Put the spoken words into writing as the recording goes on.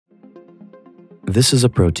This is a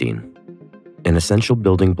protein, an essential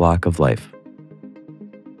building block of life.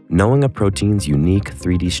 Knowing a protein's unique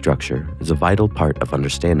 3D structure is a vital part of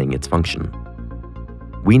understanding its function.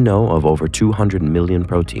 We know of over 200 million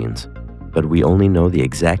proteins, but we only know the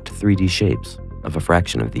exact 3D shapes of a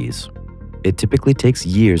fraction of these. It typically takes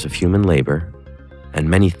years of human labor and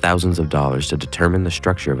many thousands of dollars to determine the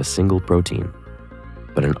structure of a single protein.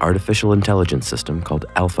 But an artificial intelligence system called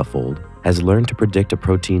AlphaFold has learned to predict a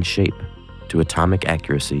protein's shape to atomic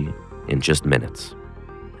accuracy in just minutes.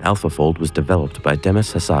 AlphaFold was developed by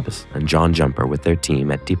Demis Hassabis and John Jumper with their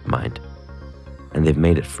team at DeepMind, and they've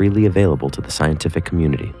made it freely available to the scientific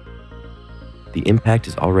community. The impact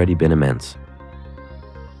has already been immense.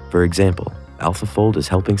 For example, AlphaFold is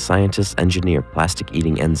helping scientists engineer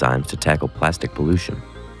plastic-eating enzymes to tackle plastic pollution,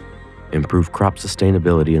 improve crop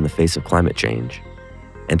sustainability in the face of climate change,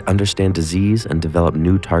 and understand disease and develop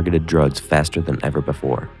new targeted drugs faster than ever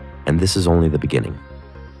before. And this is only the beginning.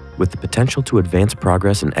 With the potential to advance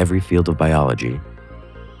progress in every field of biology,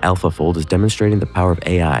 AlphaFold is demonstrating the power of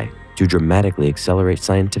AI to dramatically accelerate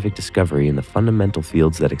scientific discovery in the fundamental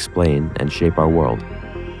fields that explain and shape our world.